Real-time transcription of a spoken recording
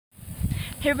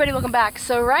Hey everybody, welcome back.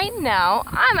 So right now,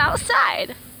 I'm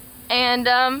outside. And,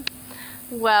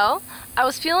 well, I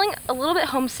was feeling a little bit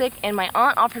homesick and my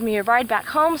aunt offered me a ride back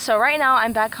home. So right now,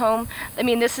 I'm back home. I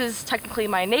mean, this is technically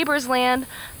my neighbor's land,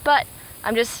 but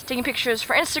I'm just taking pictures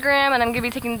for Instagram and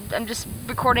I'm just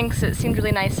recording because it seemed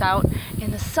really nice out.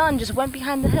 And the sun just went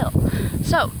behind the hill.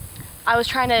 So, I was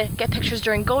trying to get pictures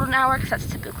during golden hour because that's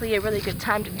typically a really good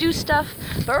time to do stuff.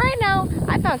 But right now,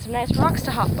 I found some nice rocks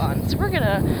to hop on. So we're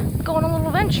gonna go on a little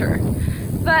adventure.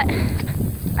 But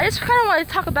I just kind of want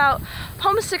to talk about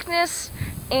homesickness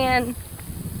and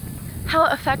how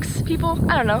it affects people.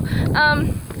 I don't know.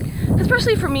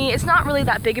 Especially for me, it's not really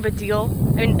that big of a deal.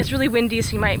 I mean, it's really windy,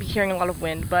 so you might be hearing a lot of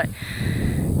wind. But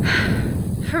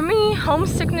for me,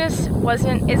 homesickness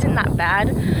isn't that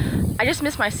bad. I just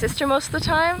miss my sister most of the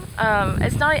time.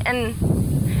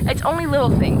 It's only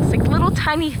little things, like little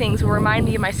tiny things will remind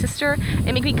me of my sister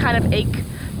and make me kind of ache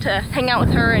to hang out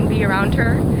with her and be around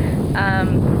her.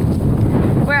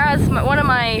 Whereas one of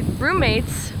my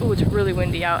roommates, oh, it's really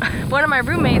windy out. One of my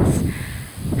roommates,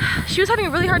 she was having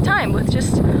a really hard time with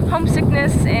just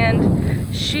homesickness,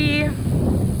 and she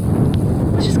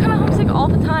was just kind of homesick all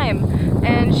the time.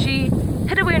 And she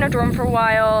hid away in her dorm for a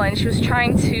while, and she was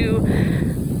trying to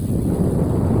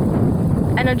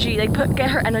get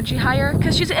her energy higher,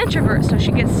 because she's an introvert, so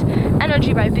she gets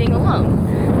energy by being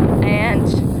alone. And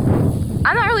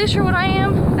I'm not really sure what I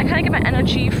am. I kind of get my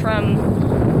energy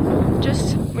from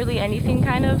just really anything,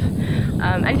 kind of.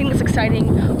 Anything that's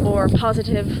exciting or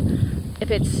positive.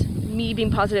 If it's me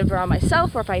being positive around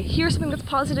myself, or if I hear something that's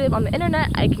positive on the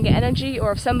internet, I can get energy,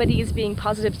 or if somebody is being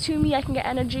positive to me, I can get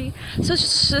energy. So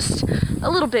it's just a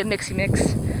little bit mixy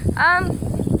mix.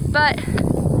 But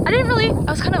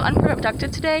I was kind of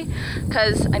unproductive today,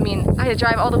 because, I mean, I had to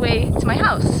drive all the way to my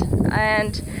house.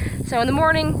 And so in the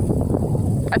morning,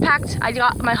 I packed, I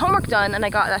got my homework done, and I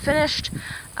got that finished.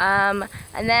 And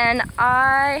then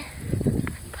I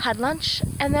had lunch,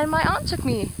 and then my aunt took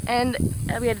me, and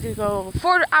we had to go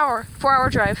 4-hour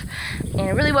drive. And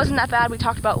it really wasn't that bad. We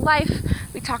talked about life,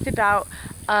 we talked about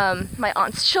my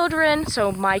aunt's children,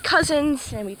 so my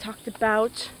cousins, and we talked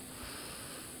about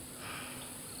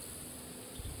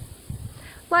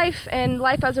life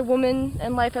as a woman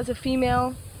and life as a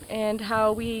female, and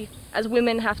how we as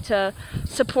women have to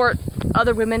support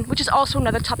other women, which is also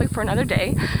another topic for another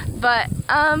day. But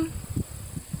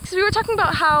so we were talking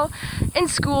about how in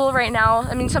school right now,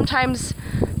 I mean, sometimes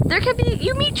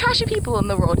you meet trashy people in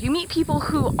the world. You meet people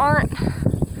who aren't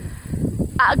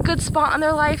at a good spot in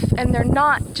their life, and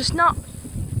I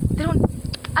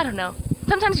don't know.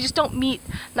 Sometimes you just don't meet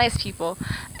nice people,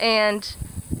 and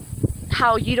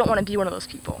how you don't want to be one of those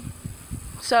people.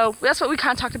 So that's what we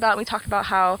kind of talked about. We talked about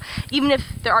how even if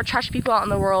there are trashy people out in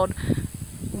the world,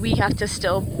 we have to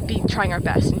still be trying our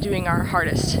best and doing our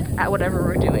hardest at whatever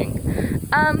we're doing.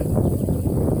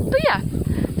 But yeah,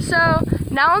 so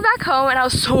now I'm back home, and I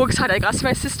was so excited. I got to see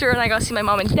my sister, and I got to see my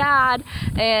mom and dad,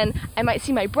 and I might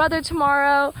see my brother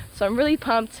tomorrow, so I'm really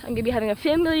pumped. I'm going to be having a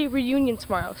family reunion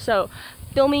tomorrow, so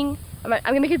I'm going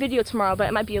to make a video tomorrow, but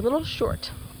it might be a little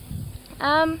short.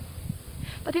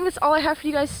 I think that's all I have for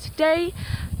you guys today.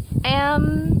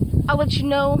 I'll let you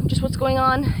know just what's going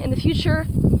on in the future.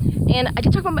 And I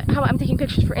did talk about how I'm taking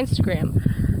pictures for Instagram.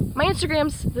 My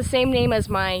Instagram's the same name as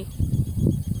my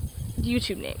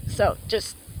YouTube name, so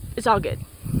it's all good.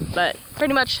 But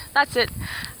pretty much, that's it.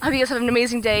 I hope you guys have an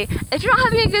amazing day. If you're not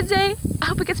having a good day, I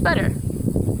hope it gets better.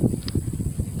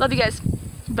 Love you guys.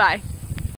 Bye.